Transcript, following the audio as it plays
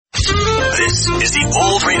This is the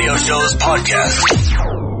Old Radio Show's podcast.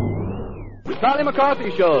 The Charlie McCarthy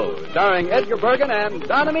Show, starring Edgar Bergen and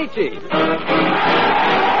Don Amici.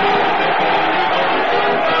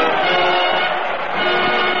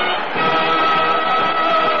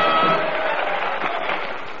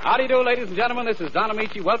 Howdy do, ladies and gentlemen. This is Don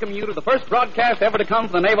Amici welcoming you to the first broadcast ever to come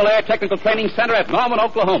from the Naval Air Technical Training Center at Norman,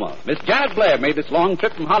 Oklahoma. Miss Janet Blair made this long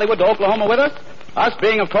trip from Hollywood to Oklahoma with us. Us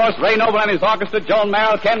being, of course, Ray Noble and his orchestra, Joan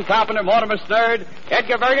Merrill, Ken Carpenter, Mortimer Snerd,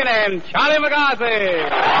 Edgar Bergen, and Charlie McCarthy.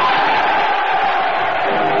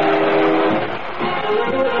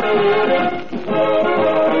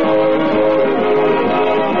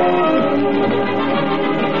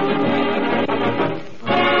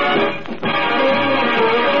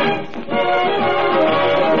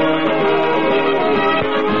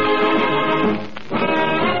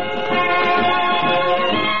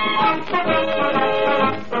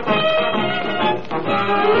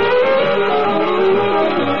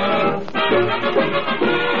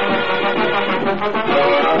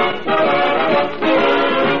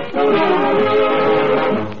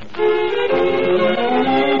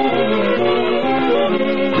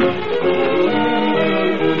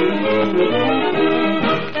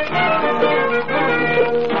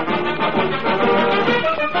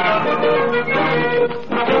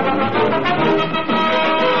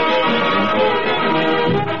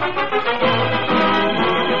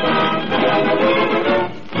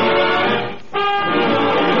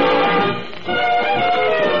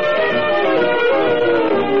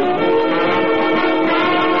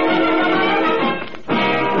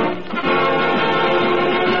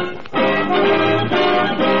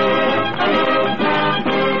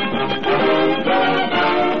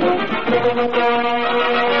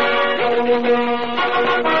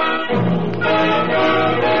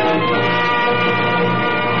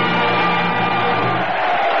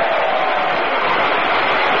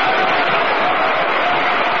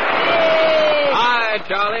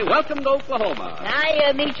 Welcome to Oklahoma. Hi,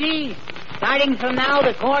 Amici. Starting from now,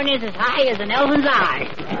 the corn is as high as an elephant's eye.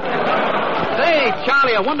 Say,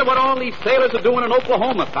 Charlie, I wonder what all these sailors are doing in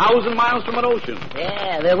Oklahoma, 1,000 miles from an ocean.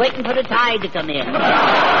 Yeah, they're waiting for the tide to come in.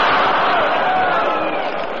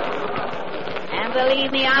 And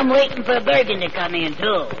believe me, I'm waiting for Bergen to come in,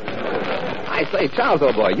 too. I say, Charles,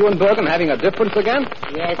 old boy, you and Bergen having a difference again?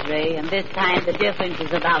 Yes, Ray, and this time the difference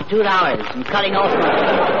is about $2 from cutting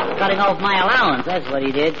off my allowance. That's what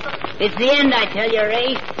he did. It's the end, I tell you,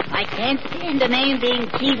 Ray. I can't stand a man being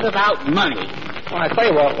cheap about money. Well, I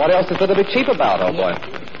say, what else is there to be cheap about, old boy?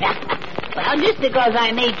 Well, just because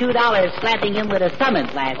I made $2 slapping him with a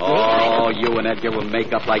summons last week. Oh, you and Edgar will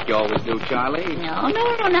make up like you always do, Charlie. No,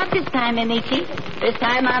 not this time, Amici. This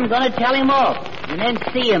time I'm going to tell him off and then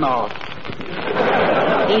see him off.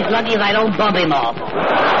 He's lucky if I don't bump him off.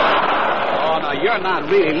 Oh, now, you're not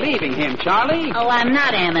really leaving him, Charlie. Oh, I'm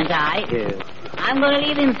not, amn't I? Yes. I'm going to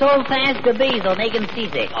leave him so fast the bees will make him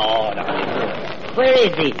seasick. Oh, no. Where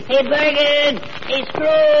is he? Hey, Bergen! Hey,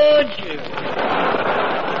 Scrooge!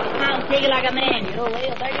 I'll take it like a man, you know, will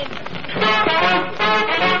you, Bergen?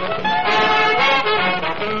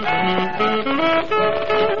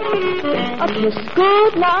 A kiss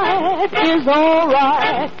goodnight is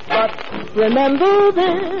alright, but remember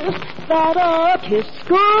this, that a kiss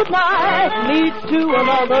goodnight leads to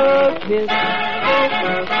another kiss.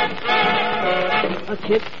 A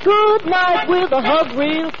kiss goodnight with a hug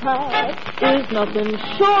real tight is nothing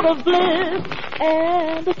short of bliss,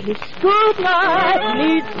 and a kiss goodnight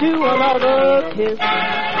leads to another kiss.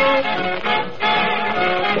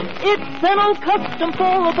 It's an old custom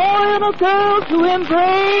for a boy and a girl to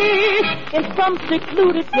embrace in some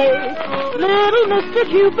secluded place. Little Mr.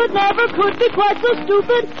 Cupid never could be quite so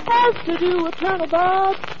stupid as to do a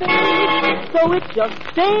turnabout thing. So it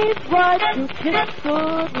just ain't right to kiss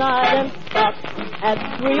goodnight and stop at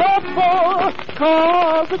 3 or 4,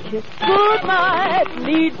 'cause a kiss goodnight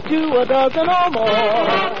leads to a dozen or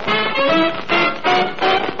more.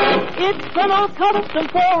 It's an old custom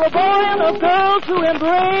for a boy and a girl to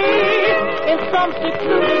embrace in some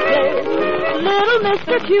secluded place. Little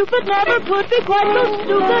Mr. Cupid never could be quite so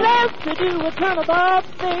stupid as to do a turnabout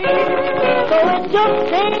thing. So it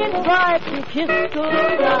just ain't right to kiss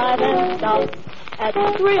goodnight and stop at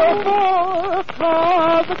 3 or 4,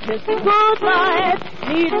 'cause a kiss goodnight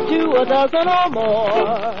leads to a dozen or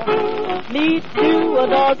more. Leads to a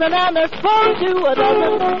dozen and there's 4 to a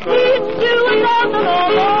dozen. Leads to a dozen or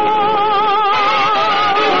more.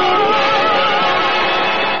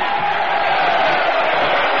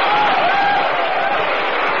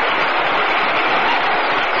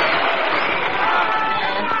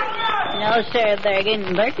 No, sir,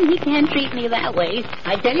 Bergen. Burton, he can't treat me that way.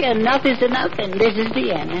 I tell you, enough is enough, and this is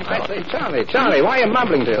the end. That's all. I say, Charlie, why are you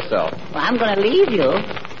mumbling to yourself? Well, I'm going to leave you.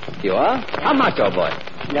 You are? How much, old boy?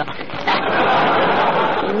 No.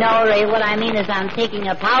 No, Ray, what I mean is I'm taking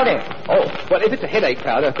a powder. Oh, well, if it's a headache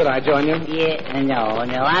powder, could I join you? Yeah, no.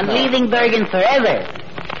 I'm leaving Bergen forever.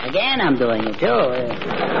 Again, I'm doing it, too.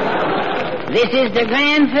 This is the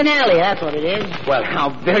grand finale, that's what it is. Well, how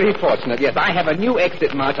very fortunate. Yes, I have a new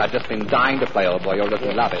exit march I've just been dying to play, old boy. You'll just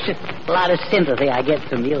love it. A lot of sympathy I get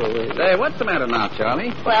from you. Say, what's the matter now,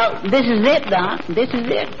 Charlie? Well, this is it, Don. This is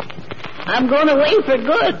it. I'm going away for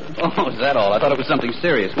good. Oh, is that all? I thought it was something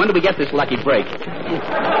serious. When do we get this lucky break?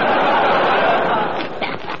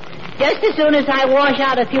 Just as soon as I wash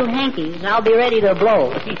out a few hankies, I'll be ready to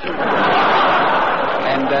blow.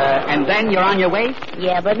 And then you're on your way?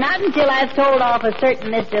 Yeah, but not until I've told off a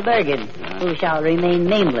certain Mr. Bergen, who shall remain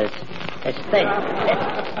nameless,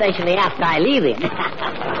 especially after I leave him.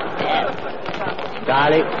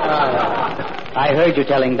 Charlie, I heard you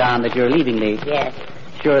telling Don that you're leaving me. Yes.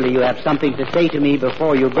 Surely you have something to say to me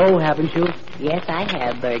before you go, haven't you? Yes, I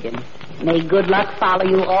have, Bergen. May good luck follow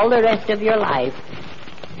you all the rest of your life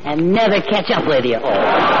and never catch up with you.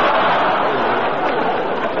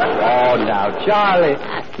 Oh, now, Charlie,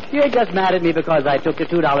 you're just mad at me because I took the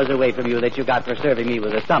 $2 away from you that you got for serving me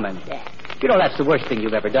with a summons. You know, that's the worst thing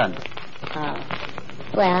you've ever done. Oh.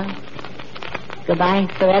 Well, goodbye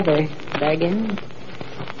forever, Bergen.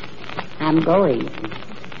 I'm going.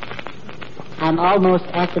 I'm almost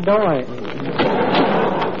at the door.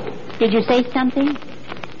 Did you say something?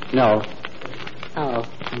 No. Oh.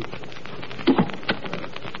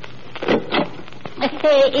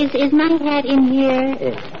 Hey, is my hat in here?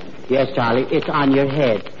 Yes, Charlie, it's on your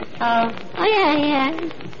head. Oh, yeah.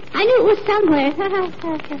 I knew it was somewhere.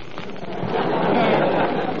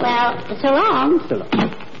 Well, so long. So long.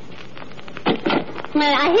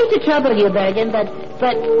 Well, I hate to trouble you, Bergen, but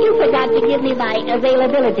you forgot to give me my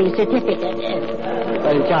availability certificate.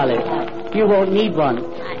 Well, Charlie, you won't need one.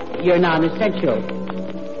 You're non-essential.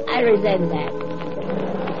 I resent that.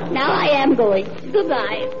 Now I am going.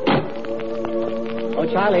 Goodbye. Oh,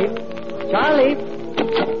 Charlie. Charlie.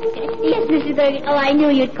 Yes, Mr. Bergen. Oh, I knew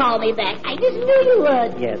you'd call me back. I just knew you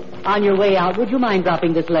would. Yes. On your way out, would you mind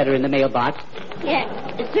dropping this letter in the mailbox? Yes,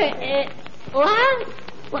 sir. What?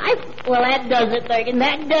 Well, that does it, Bergen.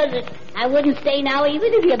 That does it. I wouldn't stay now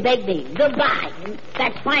even if you begged me. Goodbye.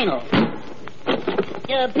 That's final.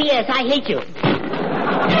 P.S. I hate you.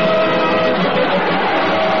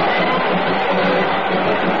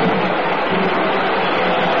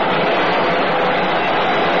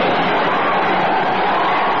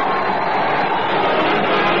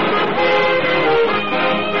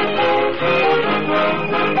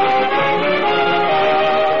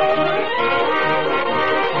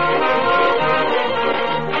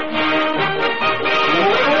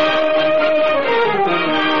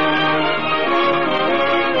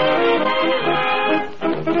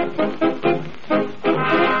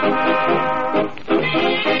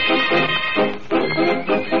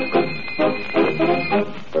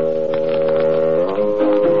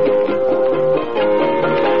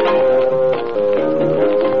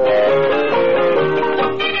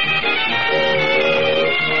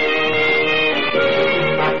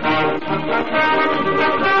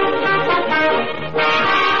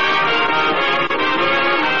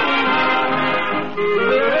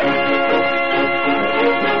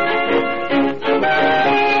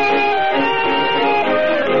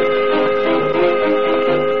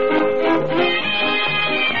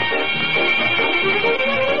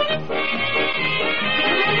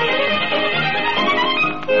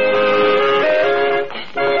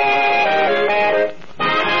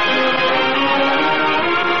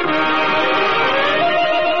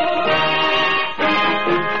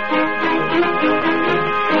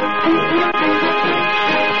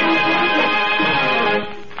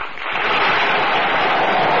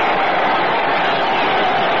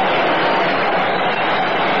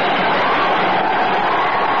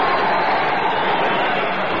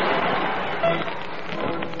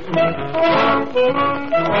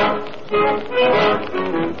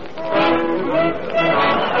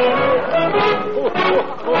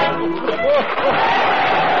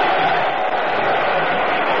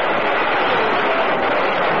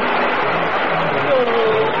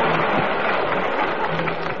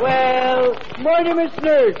 Well, morning, Miss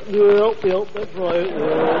Nurse. Yep, that's right.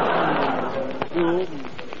 Yep.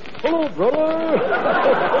 Hello, brother.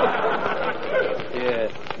 Yeah.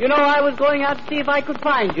 You know, I was going out to see if I could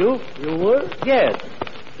find you. You were? Yes.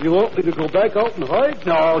 You want me to go back out and hide?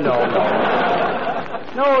 No.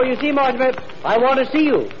 No, you see, Mortimer, I want to see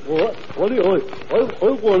you. What? I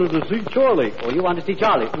wanted to see Charlie. Oh, you want to see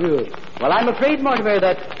Charlie? Yeah. Well, I'm afraid, Mortimer,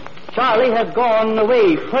 that Charlie has gone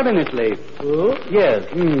away permanently. Huh? Yes.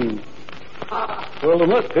 Well, in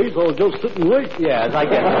that case, I'll just sit and wait. Yes, I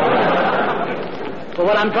guess. But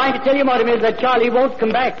what I'm trying to tell you, Mortimer, is that Charlie won't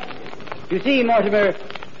come back. You see, Mortimer,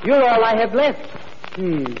 you're all I have left.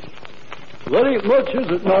 That ain't much, is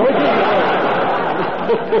it? No.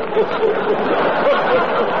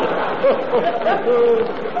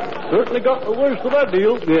 Certainly got the worst of that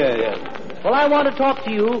deal. Yeah. Well, I want to talk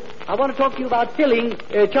to you. I want to talk to you about filling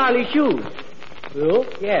Charlie's shoes. Yeah?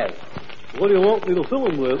 Yes. What do you want me to fill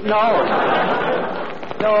them with? No,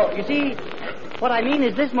 you see, what I mean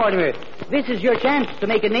is this, Mortimer. This is your chance to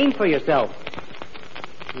make a name for yourself.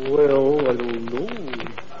 Well, I don't know.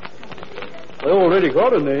 I already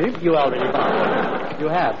got a name. You already got it. You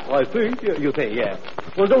have? I think. You think, yeah.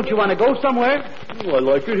 Well, don't you want to go somewhere? I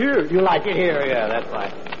like it here. You like it here? Yeah, that's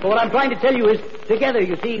fine. But what I'm trying to tell you is, together,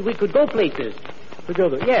 you see, we could go places.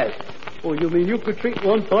 Together? Yes. Oh, you mean you could treat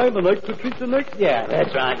one time and I could treat the next? Yeah,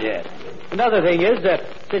 that's right, yes. Another thing is that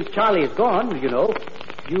since Charlie is gone, you know,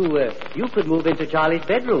 you could move into Charlie's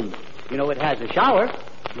bedroom. You know, it has a shower.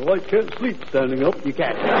 No, I can't sleep standing up. You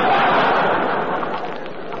can't.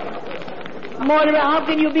 Mortimer, how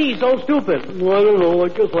can you be so stupid? Well, I don't know. I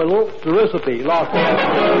guess I lost the recipe. Lost it.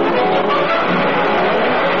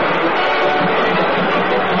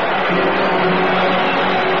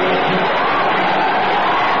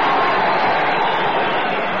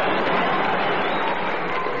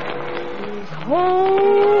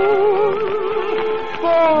 Home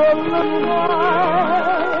for a little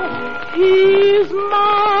while. He's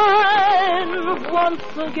mine once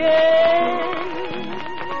again.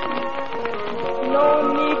 No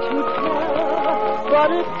need to tell, but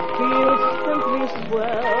it feels simply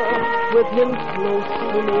swell with him close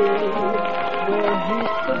to me, where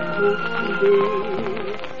he's supposed to be.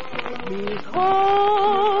 He's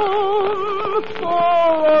home for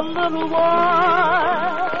a little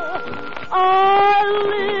while. I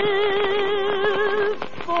live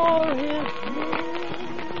for his kiss.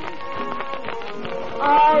 I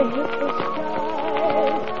hit the sky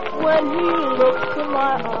when he looks in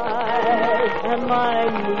my eyes, and my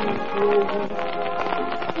knees go weak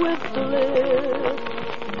with bliss.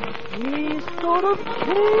 He's sort of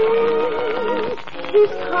changed.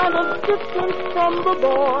 He's kind of different from the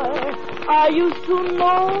boy I used to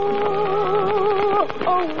know a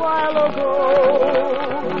while ago.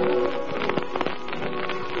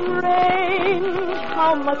 Strange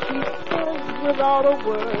how much he says without a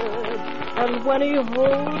word, and when he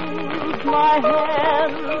holds my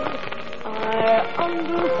hand, I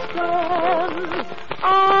understand.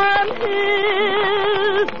 I'm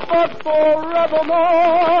his, but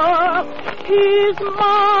forevermore. He's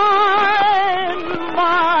mine,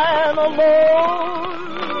 mine alone.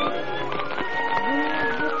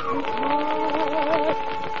 He's hard,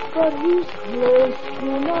 but he's close to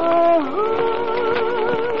my heart.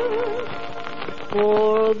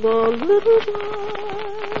 For the little while,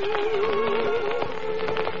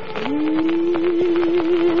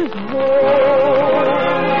 he's home.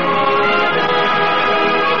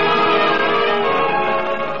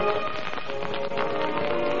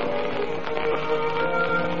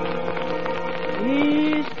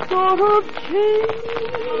 He's sort of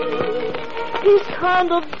changed. He's kind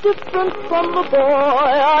of different from the boy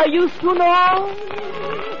I used to know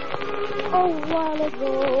a while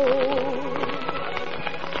ago.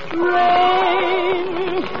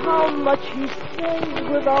 Strange how much he says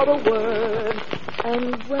without a word,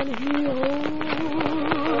 and when he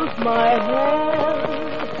holds my hand,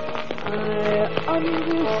 I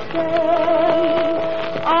understand.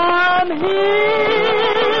 I'm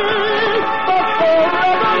his, but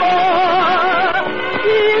forevermore.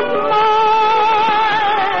 He's mine,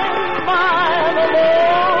 mine alone.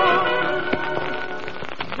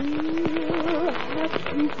 We'll have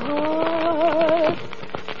to part,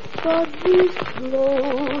 but he's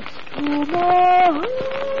close to my heart.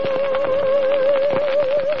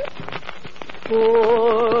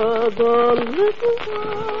 For the little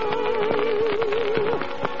while,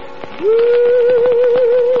 he's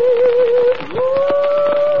home.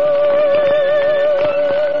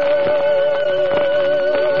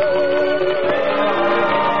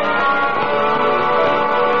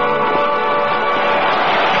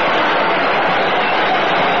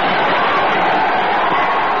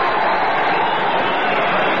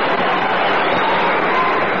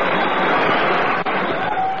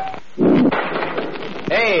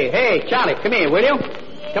 Hey, Charlie, come here, will you?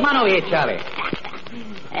 Come on over here, Charlie.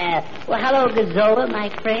 Well, hello, Gazzola, my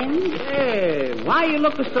friend. Hey, why you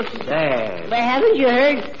looking so sad? Well, haven't you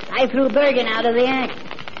heard? I threw Bergen out of the act.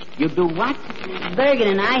 You do what? Bergen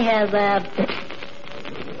and I have,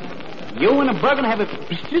 You and a Bergen have a...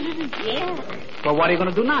 Yeah. Well, what are you going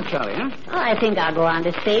to do now, Charlie, huh? Oh, I think I'll go on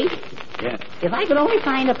the stage. Yeah. If I could only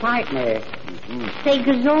find a partner. Say,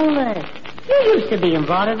 Gazzola, you used to be in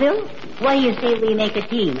vaudeville. Why do you say we make a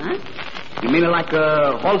team, huh? You mean like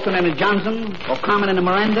Holson and a Johnson? Or Carmen and a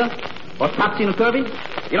Miranda? Or Topsy and a Kirby?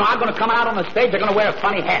 You know, I'm going to come out on the stage. They're going to wear a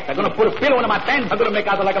funny hat. They're going to put a pillow under my pants. I'm going to make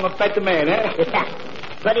out like I'm a fat man, eh? Yeah.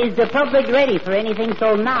 But is the public ready for anything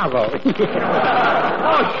so novel?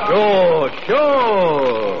 Oh,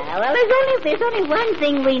 sure. Well, there's only one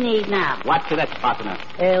thing we need now. What's that, partner?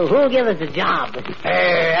 Who'll give us a job?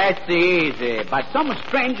 Hey, that's easy. By some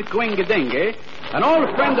strange coincidence, an old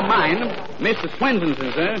friend of mine, Mr. Swenson's,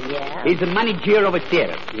 Yeah? he's the manager of a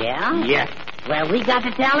theater. Yeah? Yes. Well, we got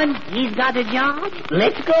to tell him he's got a job.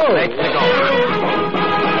 Let's go. Let's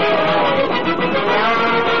go.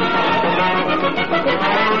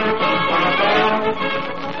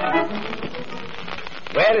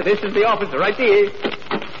 Well, this is the office right here.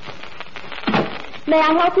 May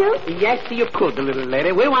I help you? Yes, you could, little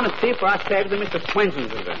lady. We want to see for ourselves that Mr.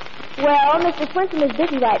 Swenson's is there. Well, Mr. Swinson is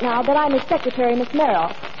busy right now, but I'm his secretary, Miss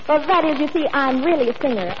Merrill. Well, that is, you see, I'm really a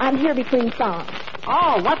singer. I'm here between songs.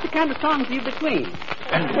 Oh, what the kind of songs are you between?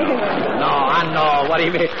 No, I know. What do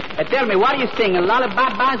you mean? Tell me, what are you singing?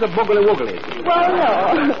 Lullabies or boogly wooglies? Well,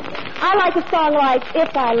 no. I like a song like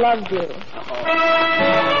If I Loved You.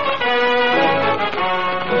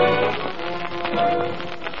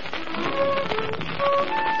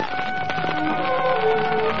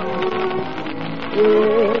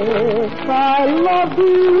 If I loved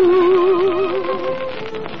you,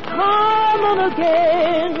 time and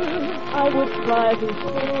again, I would try to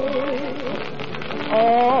say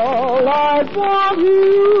all I want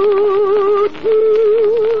you to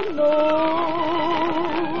know.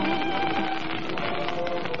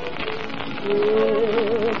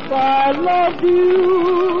 If I loved you,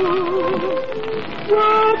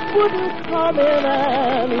 words wouldn't come in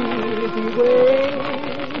an easy way.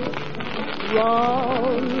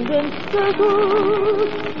 Round in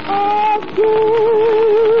circles of gold,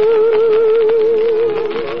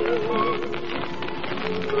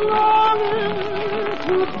 longing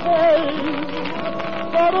to tell you,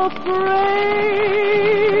 but afraid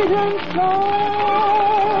and shy.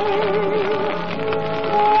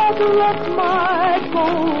 I'd let my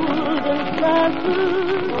golden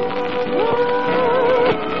chances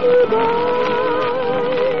pass you by.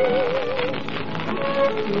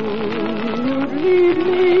 Lead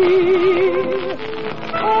me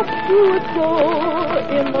up to its door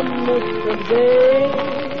in the mist of day.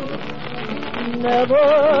 Never,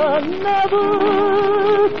 never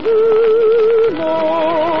to know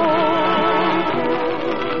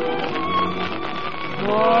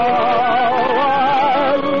how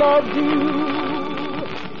I loved you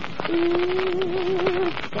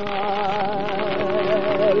if I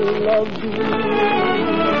loved you.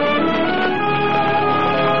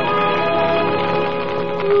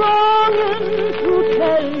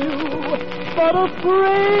 But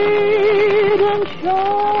afraid and shy,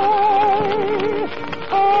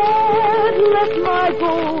 I'd let my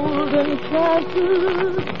golden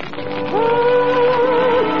chances pass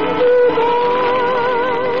me by.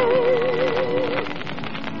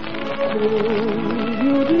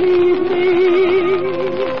 You'd leave me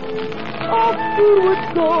off to its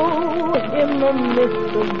go in the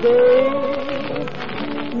mist of day.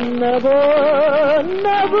 Never,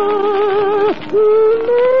 never to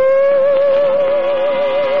know.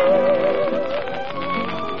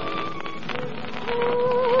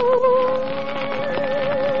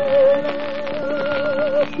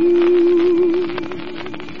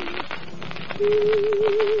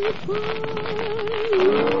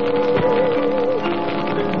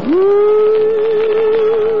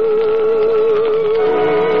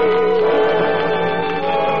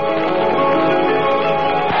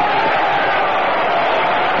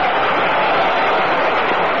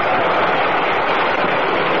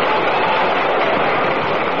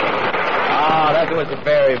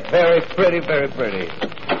 Very pretty.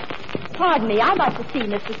 Pardon me, I'd like to see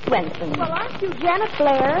Mr. Swenson. Well, aren't you Janet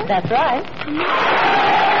Blair? That's right.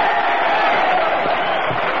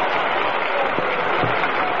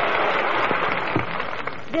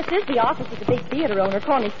 This is the office of the big theater owner,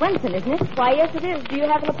 Corny Swenson, isn't it? Why, yes, it is. Do you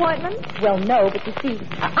have an appointment? Well, no, but you see,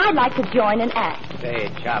 I'd like to join an act. Say,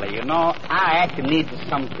 Charlie, you know, I actually need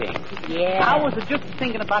something. Yeah. I was just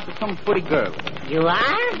thinking about some pretty girl. You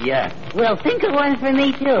are? Yeah. Well, think of one for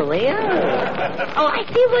me, too, will you? Oh, I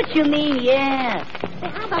see what you mean, yeah. Say,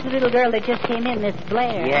 how about the little girl that just came in, Miss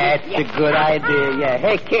Blair? Yeah, it's a good idea, yeah.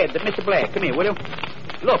 Hey, kid, Mr. Blair, come here, will you?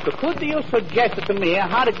 Look, could you suggest to me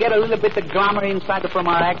how to get a little bit of glamour inside from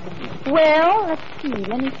our act? Well, let's see.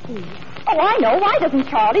 Let me see. Oh, I know. Why doesn't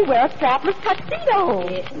Charlie wear a strapless tuxedo?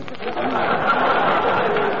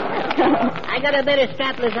 I got a better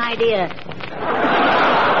strapless idea.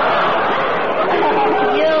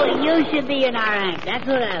 You should be in our act. That's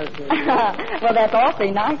what I'll do. Well, that's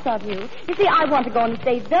awfully nice of you. You see, I want to go on the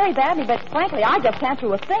stage very badly, but frankly, I just can't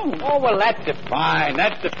do a thing. Oh, well, that's fine.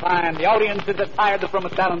 That's fine. The audience is tired from a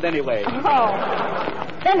talent anyway. Oh.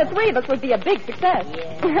 Then the three of us would be a big success.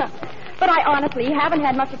 Yeah. But I honestly haven't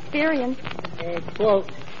had much experience. Quote,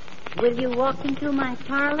 will you walk into my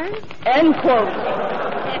parlor? End quote.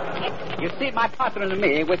 You see, my partner and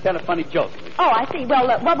me, we tell a funny joke. Oh, I see. Well,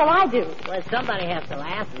 what will I do? Well, somebody has to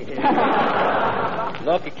laugh.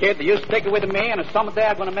 Look, kid, you stick with me, and someday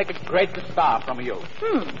I'm going to make a great star from you.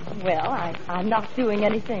 Well, I'm not doing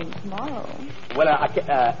anything tomorrow. Well, let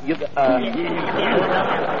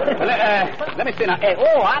me see now.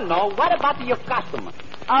 Oh, I know. What about your costume?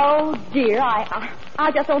 Oh, dear,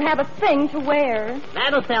 I just don't have a thing to wear.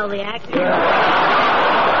 That'll sell the act.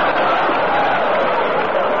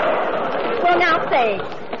 Well, now say,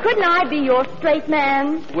 couldn't I be your straight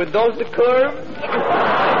man? With those curves?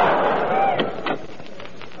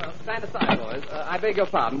 Stand aside, boys. I beg your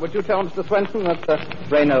pardon. Would you tell Mr. Swenson that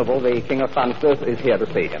Ray Noble, the king of funsters, is here to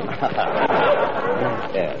see him?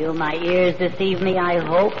 Yes. Do my ears deceive me, I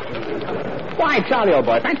hope? Why, Charlie, old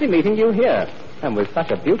boy, fancy meeting you here. And with such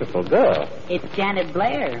a beautiful girl. It's Janet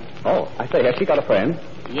Blair. Oh, I say, has she got a friend?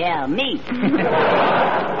 Yeah, me.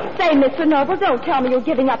 Say, Mr. Noble, don't tell me you're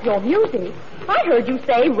giving up your music. I heard you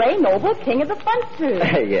say Ray Noble, king of the funsters.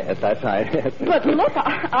 Yes, that's right. But look,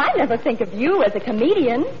 I never think of you as a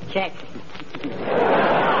comedian. Check.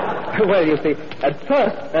 Well, you see, at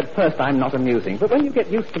first I'm not amusing, but when you get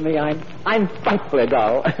used to me, I'm frightfully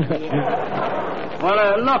dull.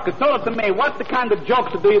 Well, look, tell it to me. What the kind of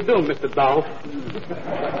jokes do you do, Mr. Dull?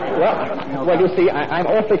 Well, you see, I'm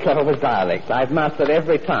awfully clever with dialects. I've mastered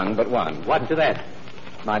every tongue but one. What's that?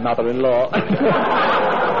 My mother-in-law.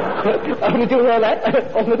 Oh, did you hear that?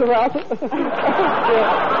 Oh, Mr. Rouser?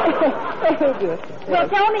 Well,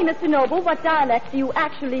 tell me, Mr. Noble, what dialects do you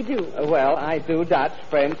actually do? Well, I do Dutch,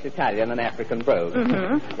 French, Italian, and African brogue.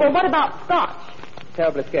 Mm-hmm. Well, what about Scotch?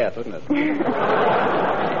 Terribly scarce, isn't it?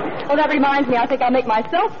 Oh, that reminds me, I think I'll make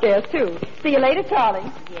myself scarce, too. See you later, Charlie.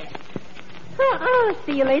 Yeah. Oh,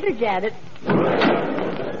 see you later, Janet.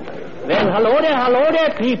 Well, hello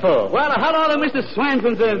there, people. Well, hello, Mr.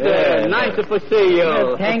 Swenson. Nice to see you.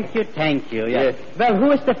 Well, thank you. Yes. Well,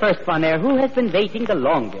 who is the first one there? Who has been waiting the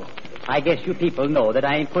longest? I guess you people know that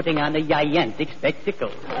I am putting on a gigantic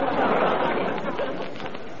spectacle.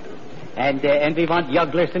 And we want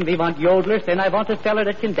jugglers and we want yodelers, and I want a feller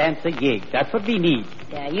that can dance a jig. That's what we need.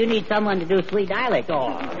 Yeah, you need someone to do sweet dialect.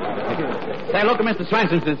 Oh. Say, look, Mr.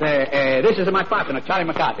 Swenson, this is my partner, Charlie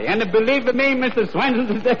McCarthy. And believe me, Mr.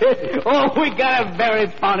 Swenson, we got a very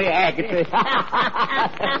funny act.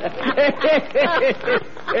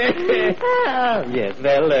 Yes,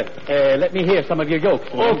 well, let me hear some of your jokes.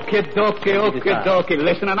 Okie dokie.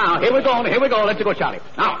 Listen now. Here we go. Let's go, Charlie.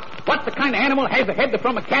 Now, what the kind of animal has a head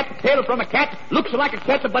from a cat, tail from a cat, looks like a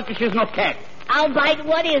cat, but she's no cat? I'll bite.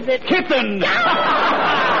 What is it? Kitten.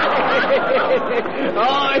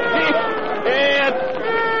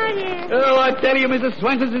 I tell you, Mrs.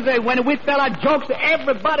 Swenson, when we tell our jokes,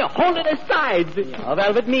 everybody hold it aside. Oh,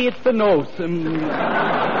 well, with me, it's the nose.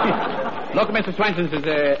 Look, Mr. Swenson,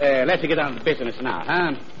 let's get down to business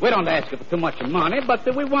now. We don't ask for too much money, but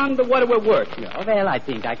we wonder what we're worth. Oh, well, I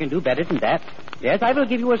think I can do better than that. Yes, I will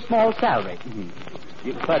give you a small salary.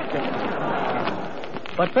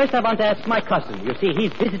 But first I want to ask my cousin. You see,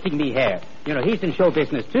 he's visiting me here. You know, he's in show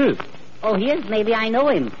business, too. Oh, he is? Maybe I know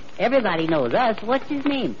him. Everybody knows us. What's his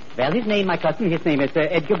name? Well, his name is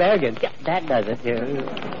Edgar Bergen. Yeah, that does it.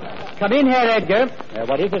 Come in here, Edgar.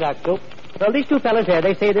 What is it, Axel? Well, these two fellas here,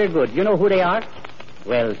 they say they're good. You know who they are?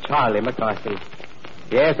 Well, Charlie McCarthy.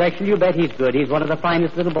 Yes, actually, you bet he's good. He's one of the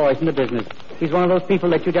finest little boys in the business. He's one of those people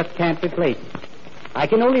that you just can't replace. I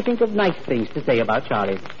can only think of nice things to say about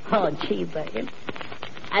Charlie. Oh, gee, Bergen.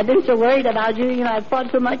 I've been so worried about you. You know, I've fought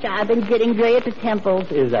so much, I've been getting gray at the temples.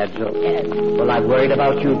 Is that so? Yes. Well, I'm worried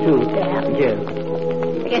about you, too. Yeah. Yes.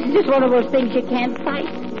 I guess it's just one of those things you can't fight.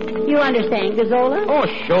 You understand, Gazzola? Oh,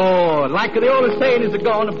 sure. Like the old saying is, to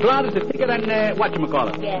go on the blood is thicker than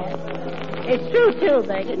whatchamacallit. Yes. It's true, too,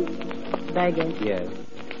 Bergen. Yes.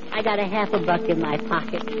 I got a $50 in my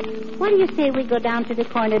pocket. What do you say we go down to the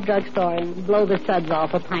corner drugstore and blow the suds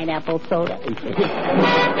off a pineapple soda?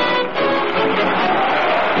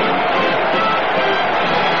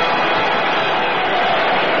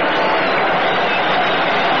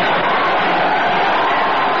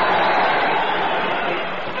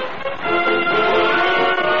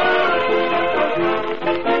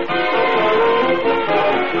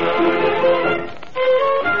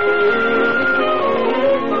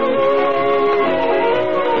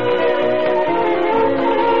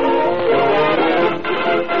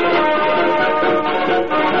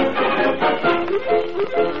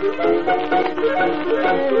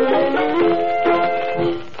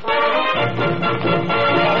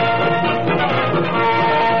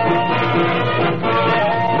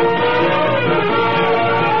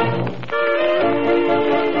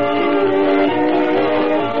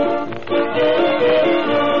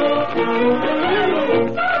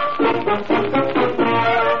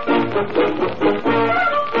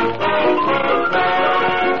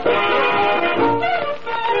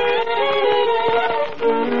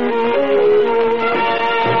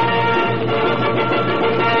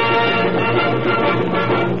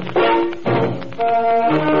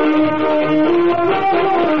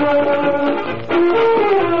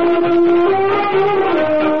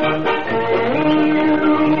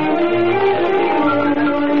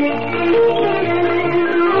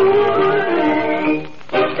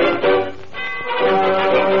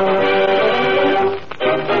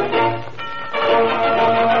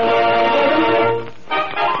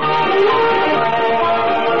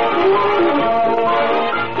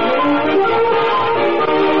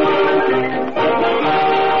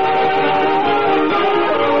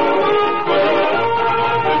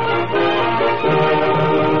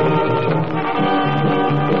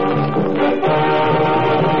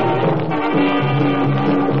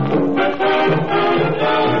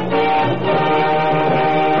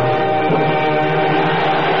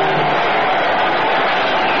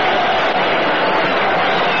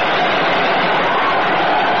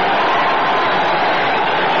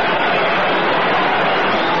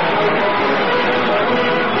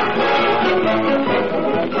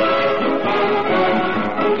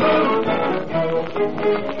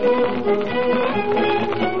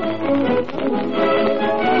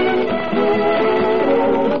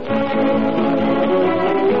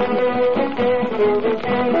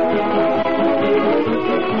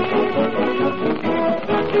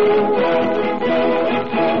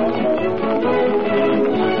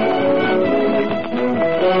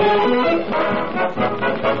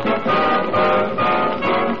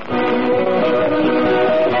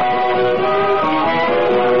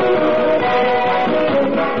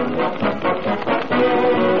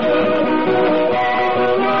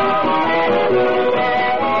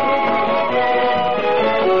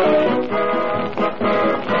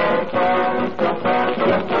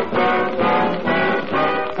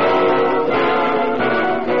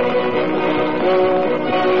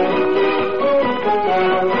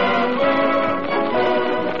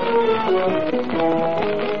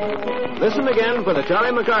 Listen again for the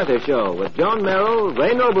Charlie MacArthur Show with Joan Merrill,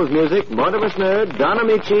 Ray Noble's music, Mortimer Snerd, Don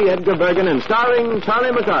Amici, Edgar Bergen, and starring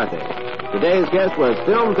Charlie MacArthur. Today's guest was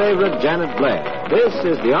film favorite Janet Blair. This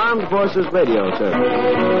is the Armed Forces Radio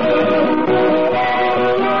Service.